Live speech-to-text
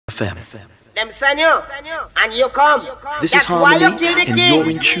FM. Them send you, and you come. This That's is why you Harmony, kill the and king, you're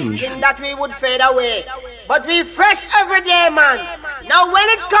in tune. thinking that we would fade away. But we fresh every day, man. Now when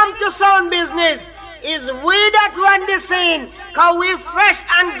it come to sound business, is we that run the scene, cause we fresh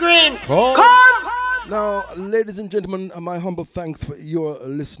and green. Come! Now, ladies and gentlemen, my humble thanks for your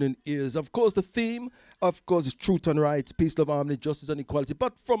listening ears. Of course, the theme, is truth and rights, peace, love, harmony, justice, and equality,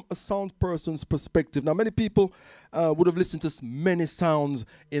 but from a sound person's perspective. Now, many people would have listened to many sounds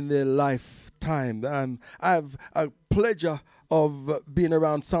in their lifetime. I have a pleasure of being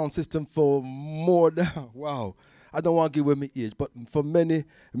around sound system for more than, wow, I don't want to give away my age, but for many,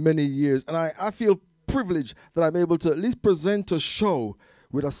 many years. And I feel privileged that I'm able to at least present a show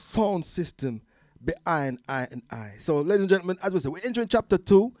with a sound system behind I and I. So, ladies and gentlemen, as we said, we're entering chapter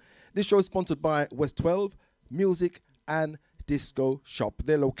 2. This show is sponsored by West 12 Music and Disco Shop.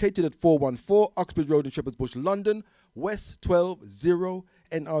 They're located at 414 Oxbridge Road in Shepherd's Bush, London. West 12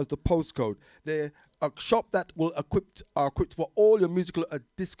 0NR is the postcode. They're a shop that are equipped for all your musical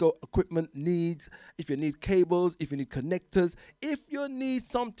disco equipment needs. If you need cables, if you need connectors, if you need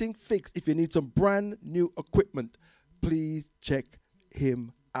something fixed, if you need some brand new equipment, please check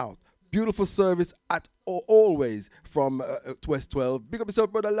him out. Beautiful service at always from West 12. Big up yourself,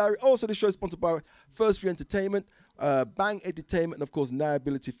 Brother Larry. Also, the show is sponsored by First Free Entertainment, Bang Entertainment, and of course,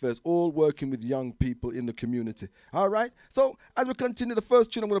 Niability First, all working with young people in the community. All right? So, as we continue, the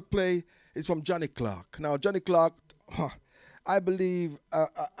first tune I'm going to play is from Johnny Clark. Now, Johnny Clark, I believe,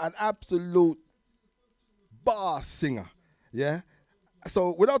 an absolute bar singer. Yeah?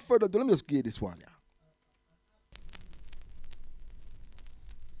 So, without further ado, let me just give this one. Yeah.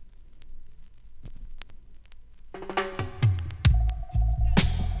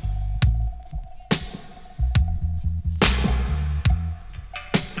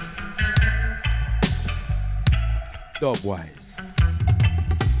 Dubwise.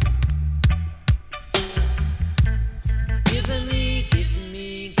 Give me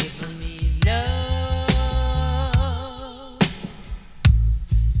love.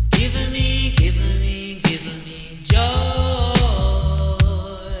 Give me joy.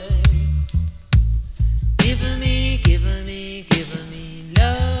 Give me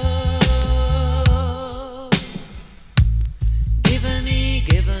love. Give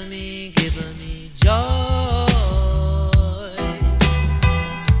me joy.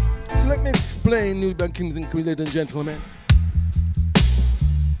 Let me explain, Nubian kings and queens, ladies and gentlemen.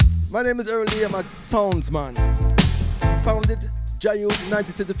 My name is Errolldee, I'm a soundsman. Founded Yoots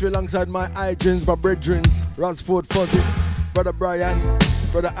 1973 alongside my Idrins, my brethrens, Rasford Fuzzy, Brother Brian,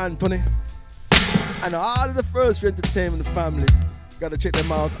 Brother Anthony, and all of the First Free Entertainment family. Gotta check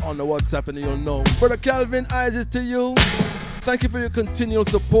them out on the WhatsApp and you'll know. Brother Calvin, Isis to you. Thank you for your continual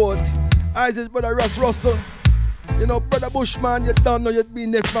support. Isis, Brother Russ Russell. You know, Brother Bushman, you don't know you've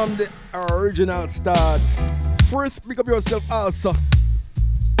been there from the original start. First, pick up yourself also.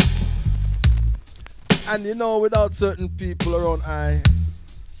 And you know, without certain people around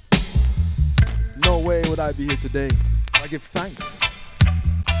no way would I be here today. I give thanks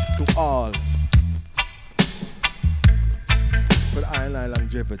to all for the island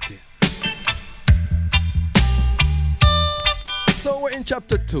longevity. So we're in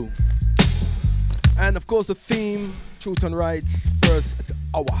chapter 2. And of course the theme, truth and rights, first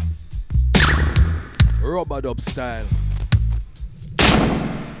hour. Rubber dub style.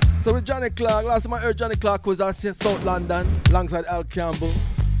 So with Johnny Clark, last time I heard Johnny Clark was at South London, alongside Al Campbell.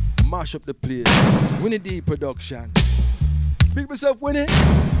 Mash up the place. Winnie D production. Big myself, Winnie.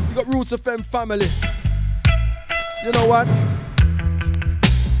 You got Roots FM family. You know what?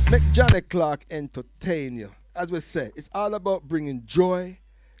 Make Johnny Clark entertain you. As we say, it's all about bringing joy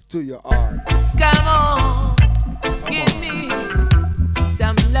to your heart. Come on, give me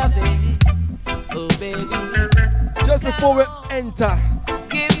some loving, oh baby. Just before we enter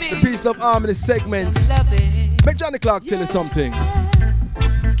the Peace, Love, Harmony segment, make Johnny Clark tell you something.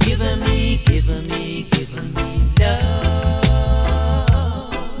 Give me love.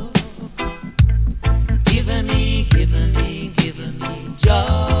 Give me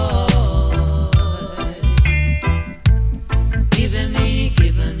joy. Give me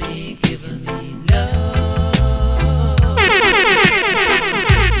love.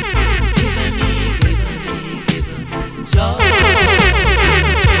 Give me joy.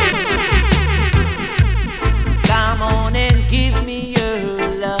 Come on and give me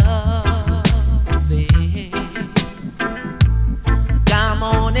your love. Come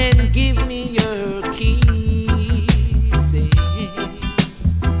on and give me your kisses.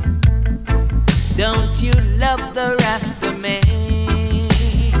 Don't you love the Rasta man?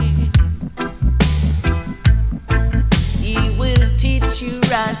 He will teach you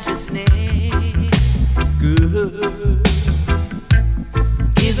right righteousness. Good.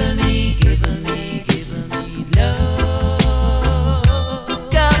 Give me love.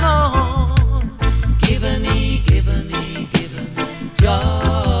 Come on. Give me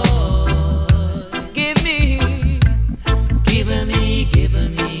joy. Give me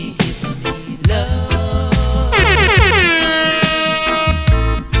love.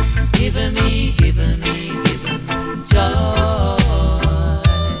 Give me joy.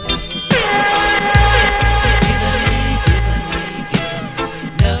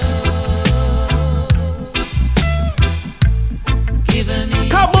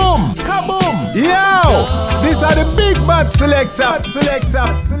 Kaboom! Yo! These are the big bad selector.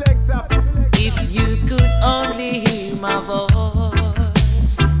 If you could only hear my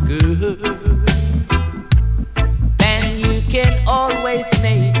voice, good, then you can always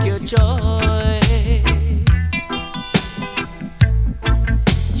make your choice.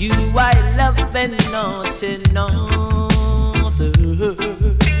 You I love and not another.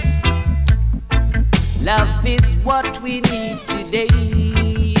 Love is what we need today.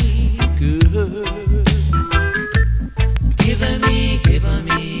 Good. Give me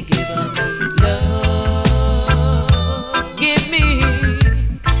love. Give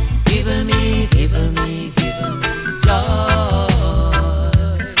me joy.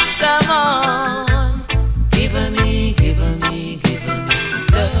 Come on. Give me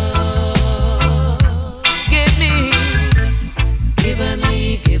love. Give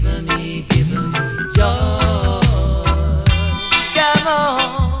me joy. Come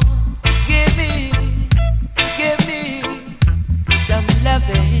on. Give me some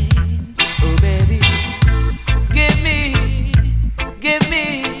loving, oh baby. Give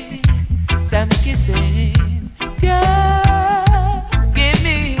me some kissing, yeah. Give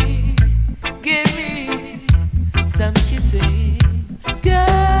me some kissing,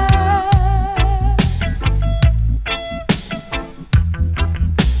 yeah.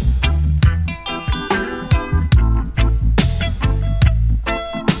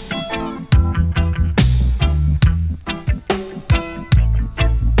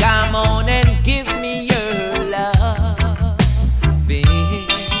 Come on and give me your love.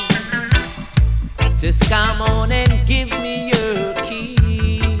 Just come on and give me your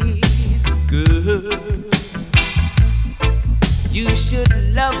kiss. Good. You should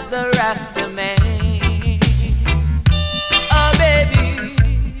love the Rasta man. Oh baby,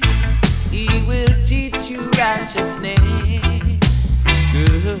 he will teach you righteousness.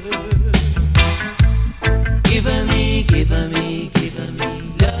 Good. Give me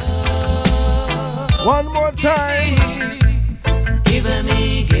love. One more time. Give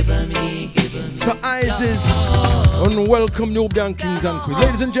me. So Isis and welcome Nubian kings and queens.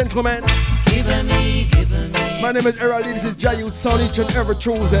 Ladies and gentlemen, Give me. my name is Errolldee. This is Yoots sound each and every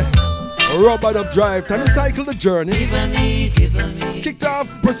Tuesday. Rubber Dub Drive. Time to title the journey. Give me. Kicked off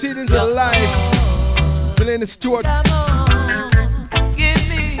proceedings with life. The name is Stuart. Come on. Give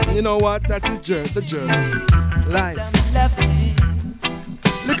me You know what? That is the journey. Life. some loving.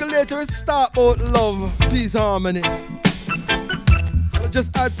 Little later, it start out love, peace, harmony. I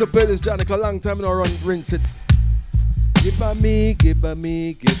just had to play this Janik a long time and I rinse it. Give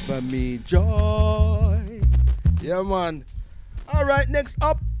me joy. Yeah, man. All right, next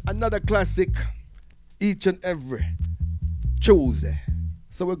up, another classic. Each and every Tuesday.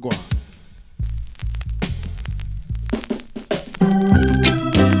 So we're going.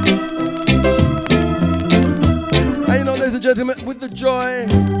 And you know, ladies and gentlemen, with the joy,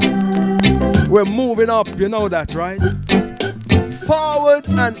 we're moving up. You know that, right? Forward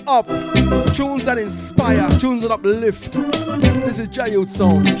and up. Tunes that inspire, tunes that uplift. This is Yoots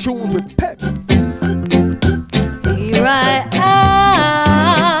sound. Tunes with pep. Here I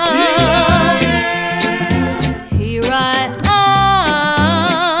am. Here I am.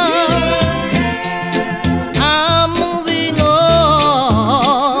 I'm moving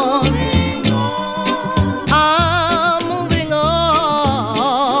on. I'm moving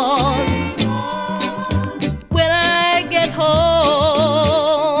on. When I get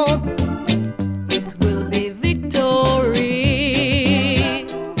home, it will be victory.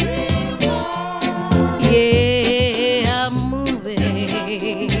 Yeah, I'm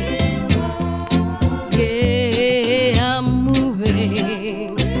moving. Yeah, I'm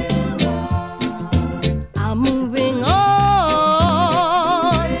moving. I'm moving on.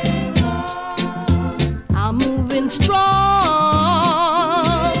 I'm moving strong.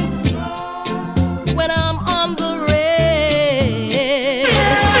 When I'm on the rail.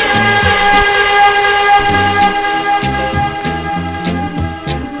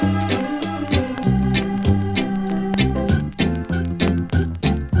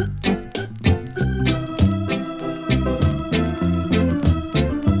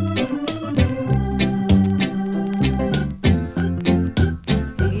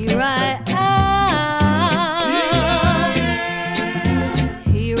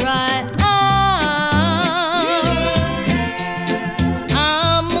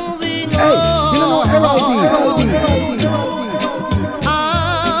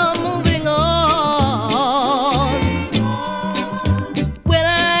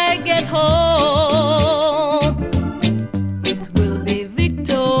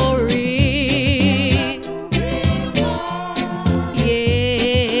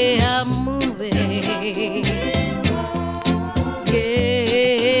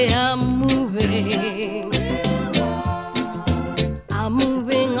 moving. I'm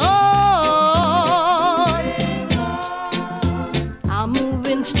moving on. I'm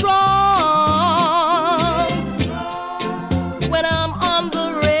moving strong. When I'm on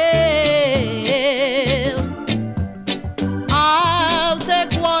the rail, I'll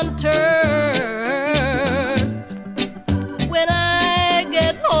take one turn. When I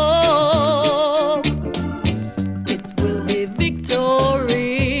get home, it will be victory.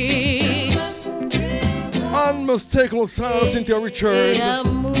 Unmistakable sound, Cynthia Richards.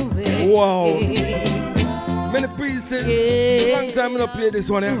 Wow. Many pieces. Long time I don't play this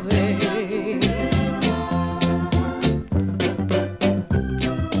one, yeah.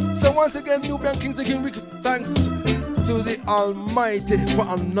 So once again, Nubian Kings again, we give thanks to the Almighty for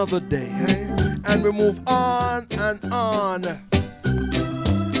another day, eh? And we move on and on.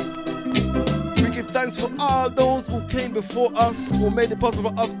 We give thanks for all those who came before us, who made it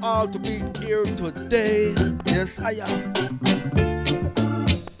possible for us all to be here today. Yes, I am.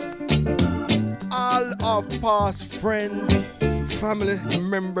 All of past friends, family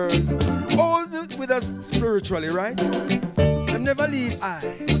members, all with us spiritually, right? And never leave I.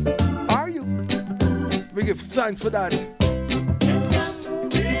 Are you? We give thanks for that.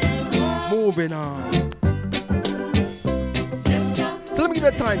 Moving on. So let me give you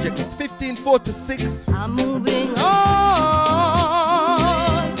a time check. It's 15:46. I'm moving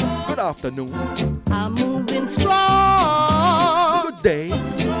on. Good afternoon. I'm moving strong. Good day.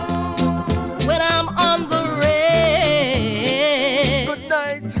 When I'm on the rail, Good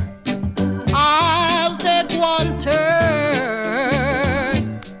night. I'll take one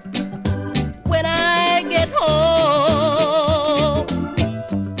turn. When I get home,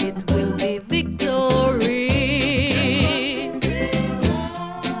 it will be victory.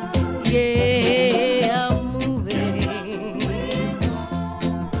 Yeah, I'm moving.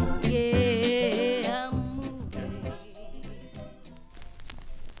 Yeah, I'm moving.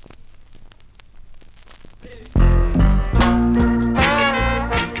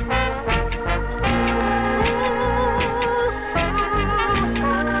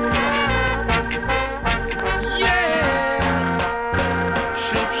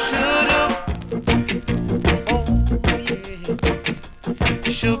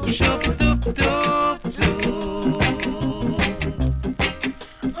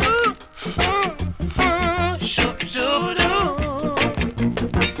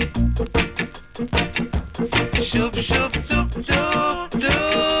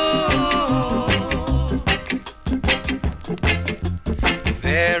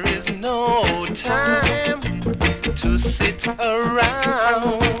 There is no time to sit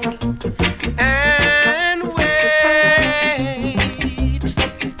around and wait.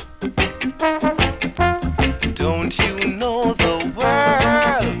 Don't you know the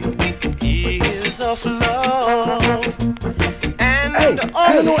world is of love and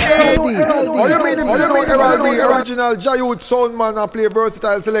Errolldee. Oh, you mean Errolldee, original Yoots sound man and play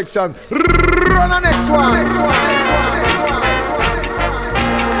versatile selection. Run the next one.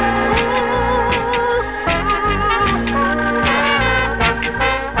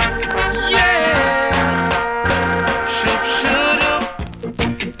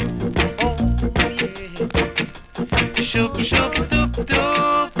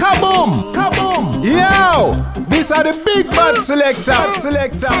 Kaboom! Kaboom! Yo! These are the big bad selector.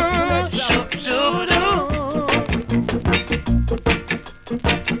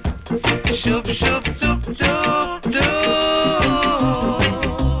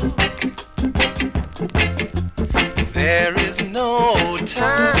 There is no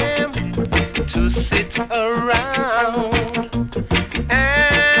time to sit around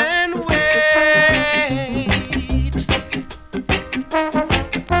and wait.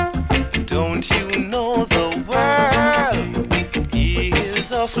 Don't you know the world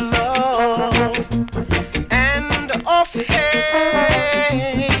is of love and of hate?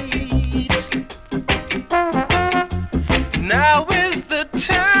 Now is the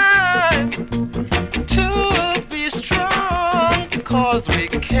time to be strong, 'cause we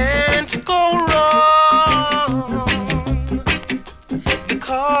can't go wrong,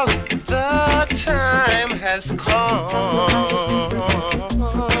 because the time has come.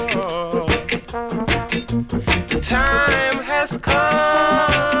 The time has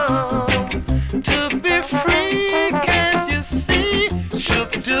come to be free, can't you see?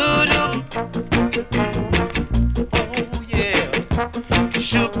 Shoop-doo-doo. Oh yeah.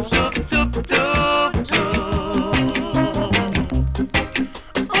 Shoop-shoop-doop-doop-doo.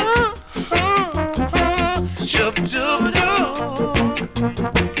 Shoop-doo-doo.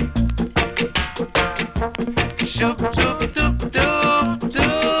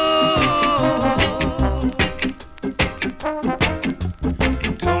 Shoop-doop-doop-doop-doo.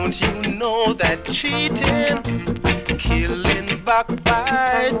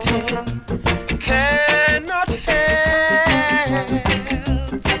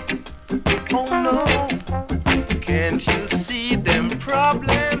 Oh no, can't you see them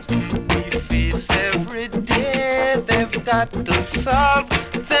problems we face every day? They've got to solve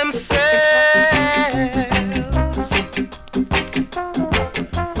themselves.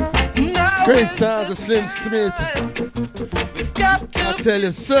 Great sounds of Slim Smith. I tell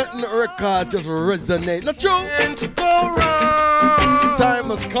you, certain records just resonate. Not true? Time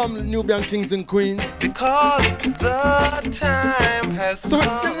has come, Nubian kings and queens. Because the time has so we're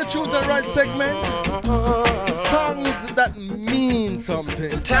singing the Truth and Right segment. Songs that mean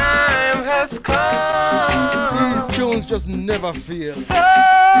something. Time has come. These tunes just never fail.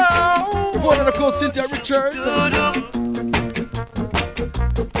 Before that, of course, Cynthia Richards.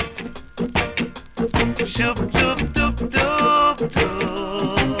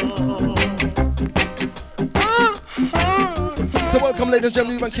 So welcome, ladies and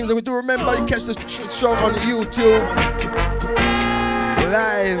gentlemen, Nubian Kings. And we do remember you catch this show on YouTube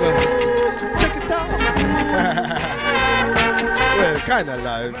live. Check it out. Well, kind of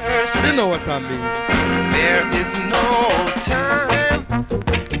live. You know what I mean. There is no time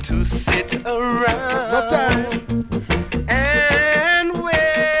to sit around. No time. And wait.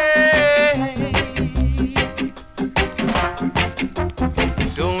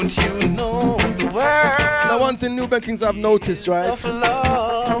 Don't you know the world? Now, one thing Nubian Kings have noticed, right? Of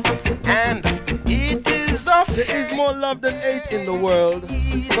love, and it is of there is more love than hate in the world,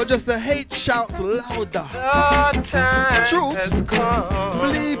 but just the hate shouts louder. Truth,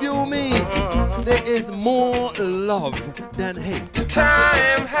 believe you me, there is more love than hate.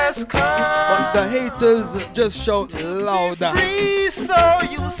 Time has come, but the haters just shout louder. So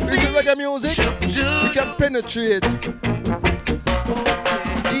you see, this is reggae music. We can penetrate.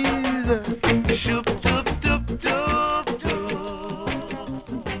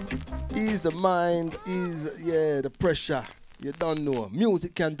 Ease the mind, ease, the pressure. You don't know.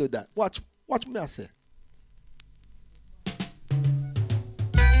 Music can do that. Watch me, I say.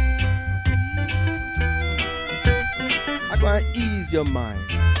 I go and ease your mind.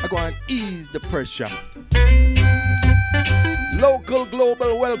 I go and ease the pressure. Local,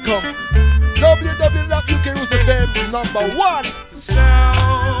 global, welcome. www.UKRootsFM #1.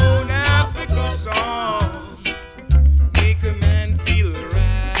 Sound Africa song. Make a man feel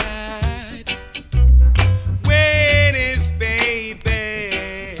right. When his baby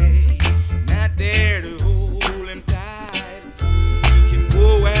not there to hold him tight, he can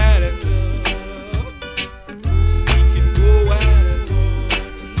go out of club, he can go out of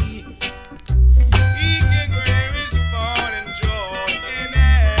party, he can grab his fun and joy and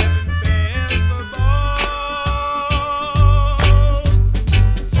have him for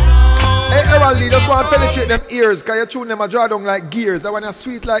Hey, Errolldee, just go and penetrate them ears, cause you tune them a draw down like gears. That when you're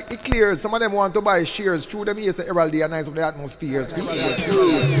sweet like it clears. Some of them want to buy shares. Through them ears, Errolldee are nice with the atmospheres.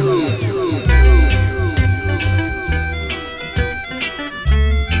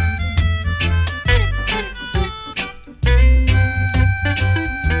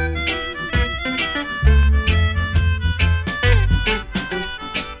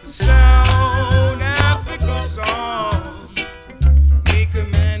 Sound Africa song. Make a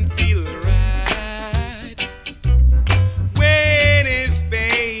man feel right. When his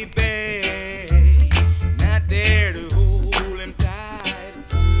baby not there to hold him tight,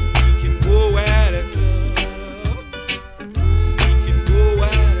 he can go out of club, he can go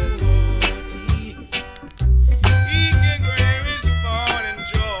out of party, he can grab his fun and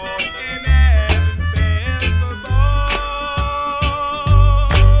joy and have him feel for ball.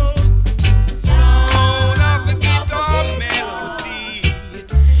 Sound of the guitar melody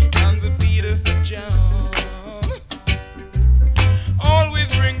and the beat of the drum always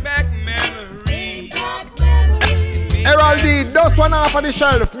bring back memories. Errolldee, dust one off on the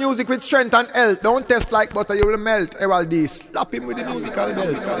shelf. Music with strength and health. Don't test like butter, you will melt. Errolldee, slap him with the musical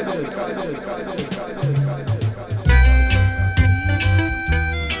belt.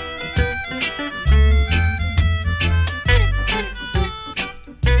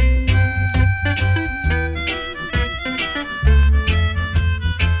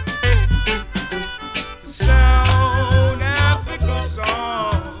 Sound Africa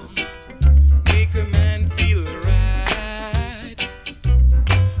song. Make a man feel right.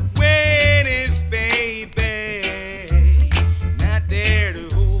 When his baby not there to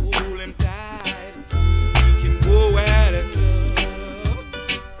hold him tight, he can go out of club,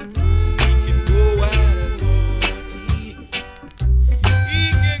 he can go out of party, he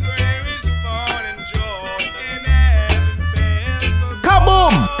can grab his fun and joy and have him feel for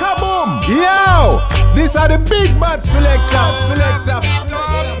Kaboom! Kaboom! Yo! These are the big bad selector.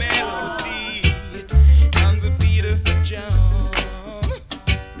 guitar melody and the beat of the drum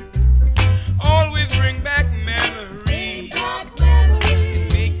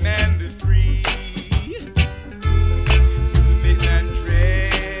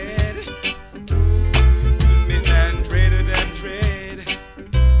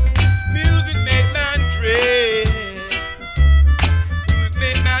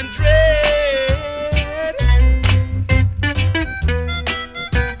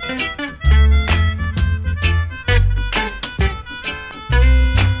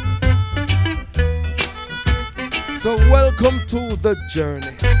So welcome to the journey.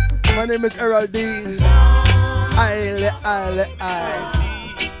 My name is Errolldee.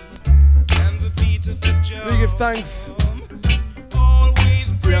 We give thanks to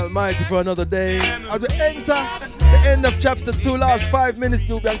the Almighty for another day. As we enter the end of chapter 2, last 5 minutes,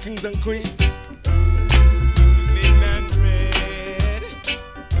 Nubian Kings and Queens.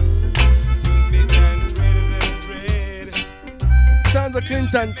 Sandra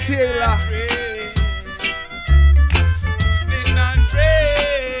Clinton Taylor.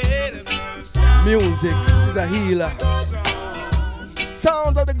 Music is a healer.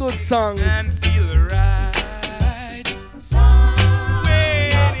 Sounds of the good songs. Do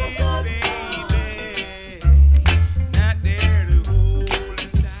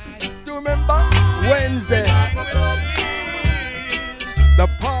you remember Wednesday? The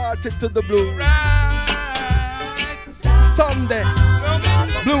party to the blues. Sunday,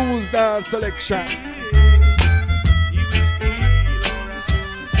 blues dance selection.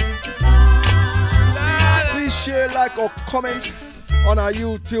 Please share, like, or comment on our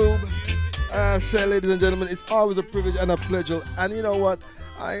YouTube. Say, ladies and gentlemen, it's always a privilege and a pleasure. And you know what?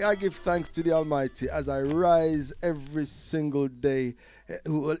 I give thanks to the Almighty as I rise every single day.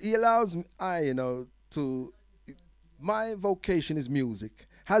 He allows me, to. My vocation is music.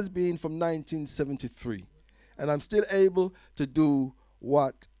 Has been from 1973. And I'm still able to do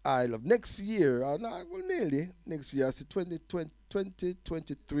what I love. Next year, nearly next year, I see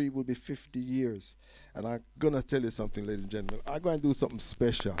 2023 will be 50 years. And I'm going to tell you something, ladies and gentlemen. I'm going to do something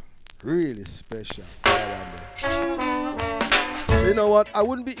special, really special. You know what? I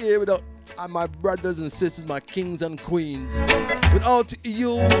wouldn't be here without my brothers and sisters, my kings and queens. Without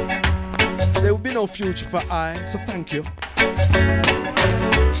you, there would be no future for I. So thank you.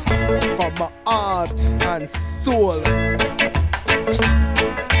 From my heart and soul.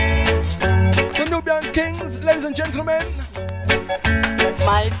 So Nubian Kings, ladies and gentlemen.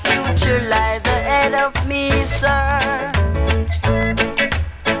 My future lies ahead of me, sir.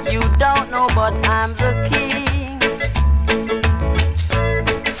 You don't know, but I'm the king.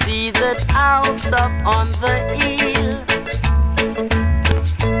 See that house up on the hill.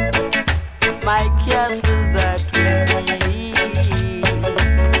 My castle that will be.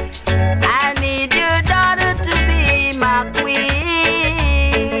 My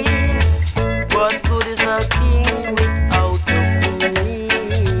queen, what's good is a king without a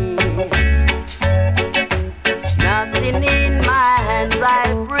queen. Nothing in my hands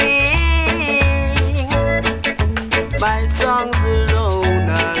I bring, my songs alone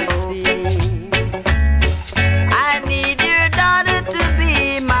I'll sing. I need your daughter to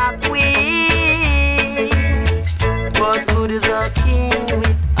be my queen. What's good is a king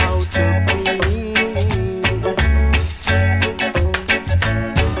without a queen.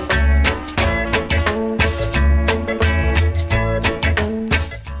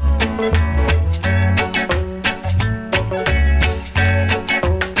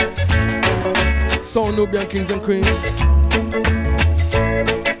 So Nubian Kings and Queens.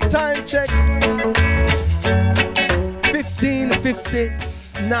 Time check.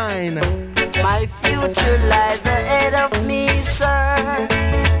 15:59. My future lies ahead of me, sir.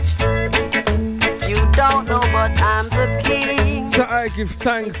 You don't know, but I'm the king. So I give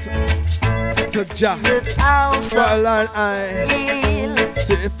thanks to Jah for allowing I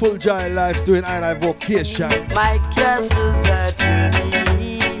to a full joy life doing I vocation. My castle that will be.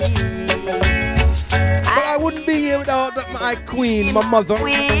 I wouldn't be here without my queen, my mother.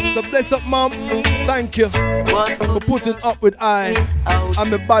 So bless up, mom. Thank you for putting up with I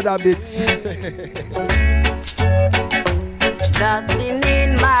and my bad habits. Nothing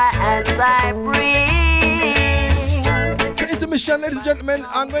in my hands I bring. So intermission, ladies and gentlemen,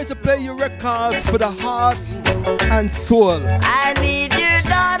 I'm going to play you records for the heart and soul. I need your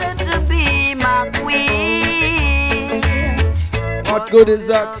daughter to be my queen. What good is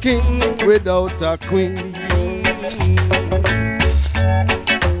a king without a queen?